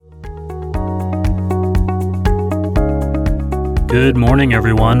Good morning,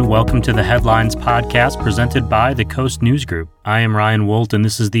 everyone. Welcome to the Headlines podcast presented by the Coast News Group. I am Ryan Wolt, and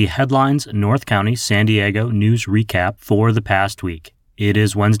this is the Headlines North County San Diego news recap for the past week. It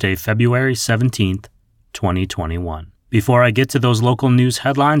is Wednesday, February 17th, 2021. Before I get to those local news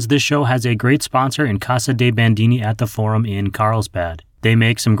headlines, this show has a great sponsor in Casa de Bandini at the Forum in Carlsbad. They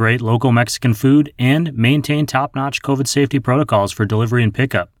make some great local Mexican food and maintain top-notch COVID safety protocols for delivery and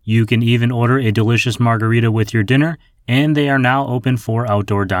pickup. You can even order a delicious margarita with your dinner, and they are now open for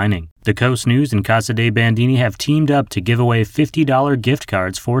outdoor dining. The Coast News and Casa de Bandini have teamed up to give away $50 gift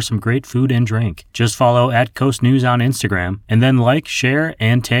cards for some great food and drink. Just follow at Coast News on Instagram, and then like, share,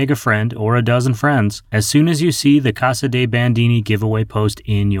 and tag a friend or a dozen friends as soon as you see the Casa de Bandini giveaway post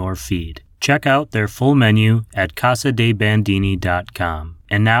in your feed. Check out their full menu at casadebandini.com.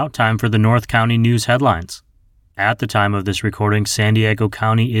 And now, time for the North County news headlines. At the time of this recording, San Diego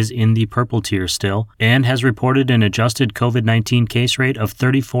County is in the purple tier still and has reported an adjusted COVID-19 case rate of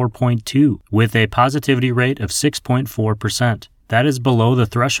 34.2 with a positivity rate of 6.4%. That is below the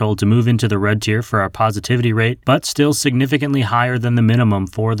threshold to move into the red tier for our positivity rate, but still significantly higher than the minimum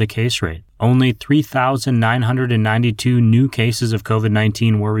for the case rate. Only 3,992 new cases of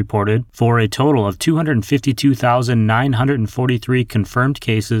COVID-19 were reported, for a total of 252,943 confirmed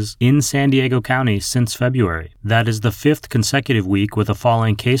cases in San Diego County since February. That is the fifth consecutive week with a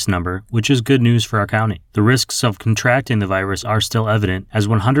falling case number, which is good news for our county. The risks of contracting the virus are still evident, as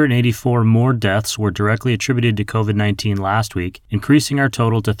 184 more deaths were directly attributed to COVID-19 last week, increasing our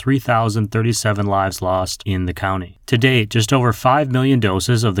total to 3,037 lives lost in the county. To date, just over 5 million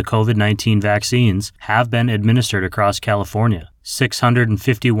doses of the COVID-19 vaccines have been administered across California.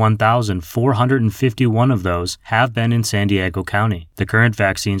 651,451 of those have been in San Diego County. The current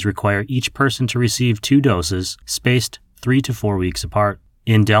vaccines require each person to receive 2 doses, spaced 3 to 4 weeks apart.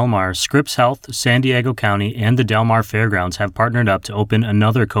 In Del Mar, Scripps Health, San Diego County, and the Del Mar Fairgrounds have partnered up to open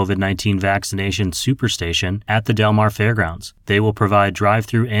another COVID-19 vaccination superstation at the Del Mar Fairgrounds. They will provide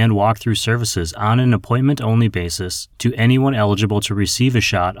drive-through and walk-through services on an appointment-only basis to anyone eligible to receive a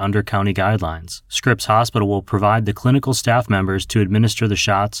shot under county guidelines. Scripps Hospital will provide the clinical staff members to administer the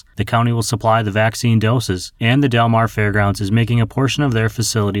shots, the county will supply the vaccine doses, and the Del Mar Fairgrounds is making a portion of their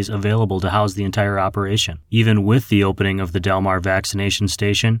facilities available to house the entire operation. Even with the opening of the Del Mar vaccination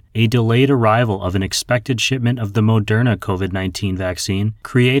station, a delayed arrival of an expected shipment of the Moderna COVID-19 vaccine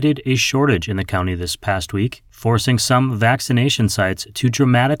created a shortage in the county this past week, forcing some vaccination sites to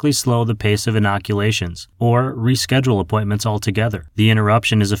dramatically slow the pace of inoculations or reschedule appointments altogether. The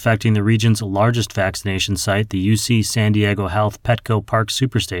interruption is affecting the region's largest vaccination site, the UC San Diego Health Petco Park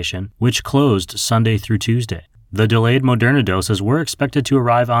Superstation, which closed Sunday through Tuesday. The delayed Moderna doses were expected to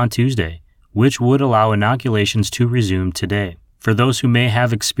arrive on Tuesday, which would allow inoculations to resume today. For those who may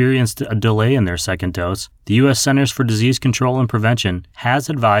have experienced a delay in their second dose, the U.S. Centers for Disease Control and Prevention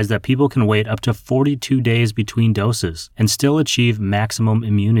has advised that people can wait up to 42 days between doses and still achieve maximum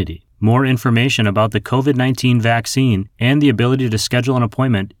immunity. More information about the COVID-19 vaccine and the ability to schedule an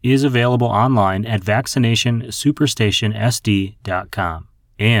appointment is available online at vaccinationsupernationsd.com.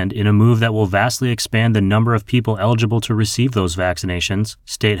 And in a move that will vastly expand the number of people eligible to receive those vaccinations,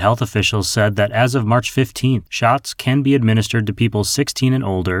 state health officials said that as of March 15th, shots can be administered to people 16 and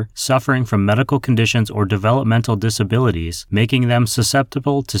older suffering from medical conditions or developmental disabilities, making them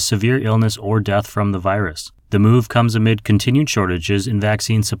susceptible to severe illness or death from the virus. The move comes amid continued shortages in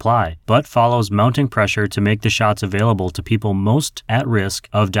vaccine supply, but follows mounting pressure to make the shots available to people most at risk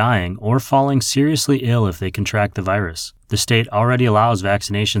of dying or falling seriously ill if they contract the virus. The state already allows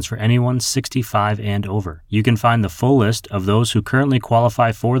vaccinations for anyone 65 and over. You can find the full list of those who currently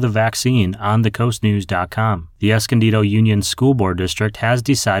qualify for the vaccine on thecoastnews.com. The Escondido Union School Board District has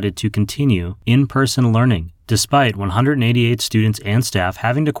decided to continue in-person learning, despite 188 students and staff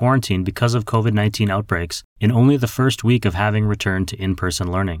having to quarantine because of COVID-19 outbreaks in only the first week of having returned to in-person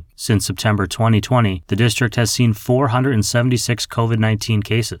learning. Since September 2020, the district has seen 476 COVID-19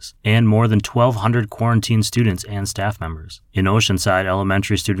 cases and more than 1,200 quarantined students and staff members. In Oceanside,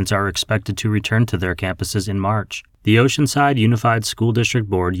 elementary students are expected to return to their campuses in March. The Oceanside Unified School District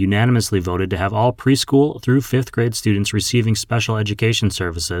Board unanimously voted to have all preschool through 5th grade students receiving special education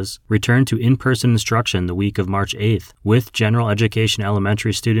services return to in-person instruction the week of March 8th, with general education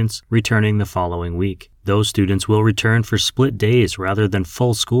elementary students returning the following week. Those students will return for split days rather than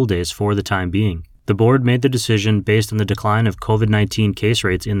full school days for the time being. The board made the decision based on the decline of COVID-19 case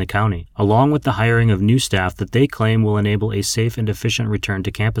rates in the county, along with the hiring of new staff that they claim will enable a safe and efficient return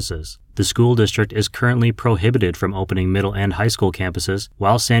to campuses. The school district is currently prohibited from opening middle and high school campuses,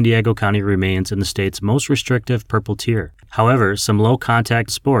 while San Diego County remains in the state's most restrictive purple tier. However, some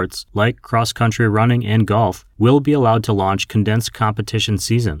low-contact sports, like cross-country running and golf, will be allowed to launch condensed competition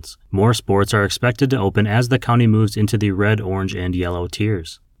seasons. More sports are expected to open as the county moves into the red, orange, and yellow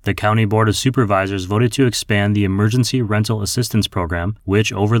tiers. The County Board of Supervisors voted to expand the Emergency Rental Assistance Program,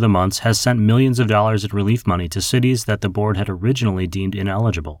 which over the months has sent millions of dollars in relief money to cities that the board had originally deemed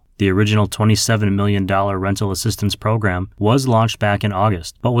ineligible. The original $27 million rental assistance program was launched back in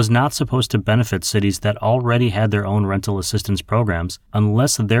August, but was not supposed to benefit cities that already had their own rental assistance programs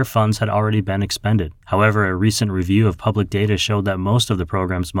unless their funds had already been expended. However, a recent review of public data showed that most of the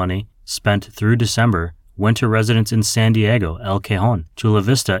program's money, spent through December, went to residents in San Diego, El Cajon, Chula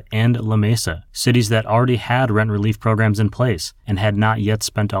Vista, and La Mesa, cities that already had rent relief programs in place and had not yet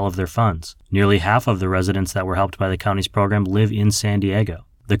spent all of their funds. Nearly half of the residents that were helped by the county's program live in San Diego.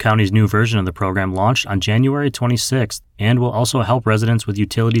 The county's new version of the program launched on January 26th and will also help residents with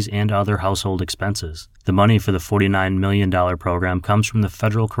utilities and other household expenses. The money for the $49 million program comes from the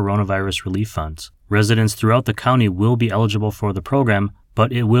federal coronavirus relief funds. Residents throughout the county will be eligible for the program,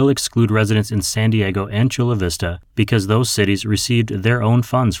 but it will exclude residents in San Diego and Chula Vista because those cities received their own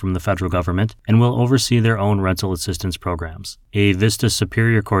funds from the federal government and will oversee their own rental assistance programs. A Vista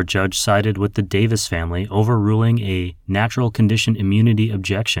Superior Court judge sided with the Davis family, overruling a natural condition immunity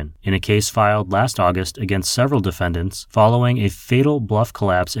objection in a case filed last August against several defendants following a fatal bluff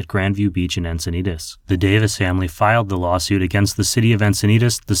collapse at Grandview Beach in Encinitas. The Davis family filed the lawsuit against the city of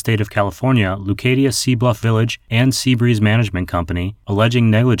Encinitas, the state of California, Leucadia Sea Bluff Village, and Seabreeze Management Company, alleging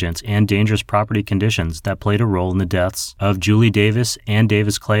negligence and dangerous property conditions that played a role in the deaths of Julie Davis, Ann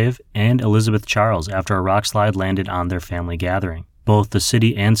Davis Clave, and Elizabeth Charles after a rock slide landed on their family gathering. Both the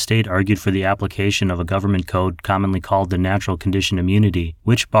city and state argued for the application of a government code commonly called the natural condition immunity,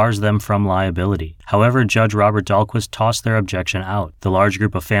 which bars them from liability. However, Judge Robert Dahlquist tossed their objection out. The large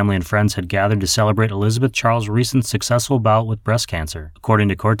group of family and friends had gathered to celebrate Elizabeth Charles' recent successful bout with breast cancer. According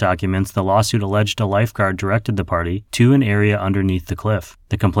to court documents, the lawsuit alleged a lifeguard directed the party to an area underneath the cliff.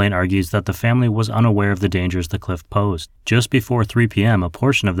 The complaint argues that the family was unaware of the dangers the cliff posed. Just before 3 p.m., a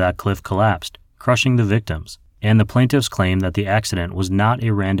portion of that cliff collapsed, crushing the victims, and the plaintiffs claim that the accident was not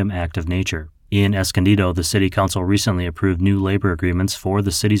a random act of nature. In Escondido, the city council recently approved new labor agreements for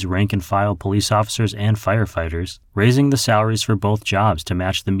the city's rank-and-file police officers and firefighters, raising the salaries for both jobs to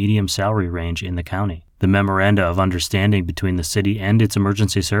match the medium salary range in the county. The memoranda of understanding between the city and its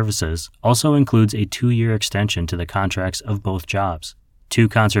emergency services also includes a 2-year extension to the contracts of both jobs. 2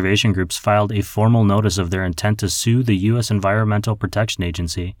 conservation groups filed a formal notice of their intent to sue the U.S. Environmental Protection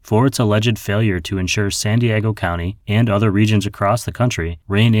Agency for its alleged failure to ensure San Diego County and other regions across the country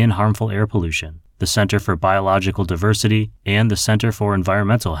rein in harmful air pollution. The Center for Biological Diversity and the Center for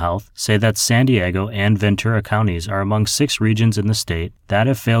Environmental Health say that San Diego and Ventura counties are among 6 regions in the state that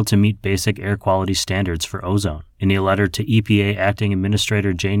have failed to meet basic air quality standards for ozone. In a letter to EPA Acting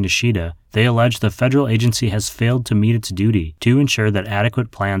Administrator Jane Nishida, they allege the federal agency has failed to meet its duty to ensure that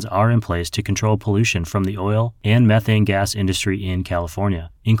adequate plans are in place to control pollution from the oil and methane gas industry in California,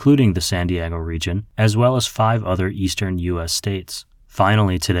 including the San Diego region, as well as 5 other eastern U.S. states.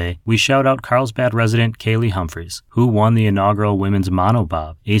 Finally today, we shout out Carlsbad resident Kaylee Humphreys, who won the inaugural women's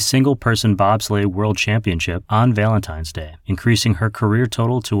monobob, a single-person bobsleigh world championship on Valentine's Day, increasing her career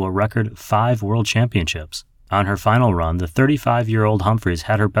total to a record 5 world championships. On her final run, the 35-year-old Humphreys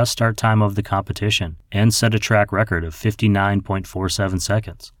had her best start time of the competition and set a track record of 59.47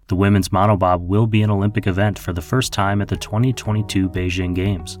 seconds. The women's monobob will be an Olympic event for the first time at the 2022 Beijing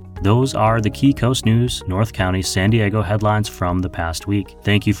Games. Those are the key Coast News, North County, San Diego headlines from the past week.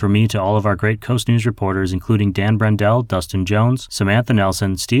 Thank you from me to all of our great Coast News reporters, including Dan Brendel, Dustin Jones, Samantha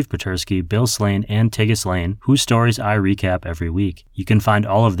Nelson, Steve Petersky, Bill Slane, and Tigges Lane, whose stories I recap every week. You can find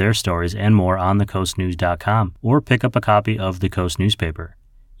all of their stories and more on thecoastnews.com or pick up a copy of the Coast newspaper.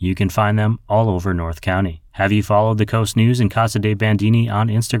 You can find them all over North County. Have you followed the Coast News and Casa de Bandini on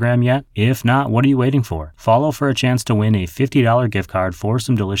Instagram yet? If not, what are you waiting for? Follow for a chance to win a $50 gift card for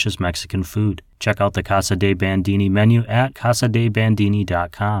some delicious Mexican food. Check out the Casa de Bandini menu at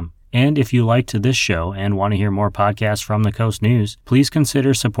casadebandini.com. And if you liked this show and want to hear more podcasts from the Coast News, please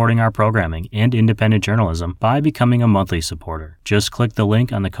consider supporting our programming and independent journalism by becoming a monthly supporter. Just click the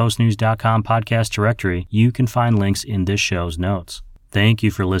link on the coastnews.com podcast directory. You can find links in this show's notes. Thank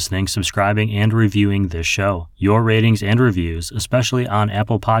you for listening, subscribing, and reviewing this show. Your ratings and reviews, especially on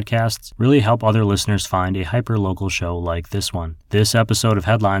Apple Podcasts, really help other listeners find a hyper-local show like this one. This episode of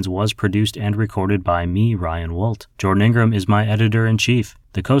Headlines was produced and recorded by me, Ryan Wolt. Jordan Ingram is my editor-in-chief.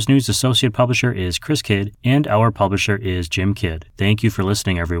 The Coast News associate publisher is Chris Kidd, and our publisher is Jim Kidd. Thank you for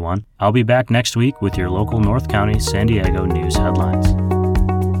listening, everyone. I'll be back next week with your local North County San Diego news headlines.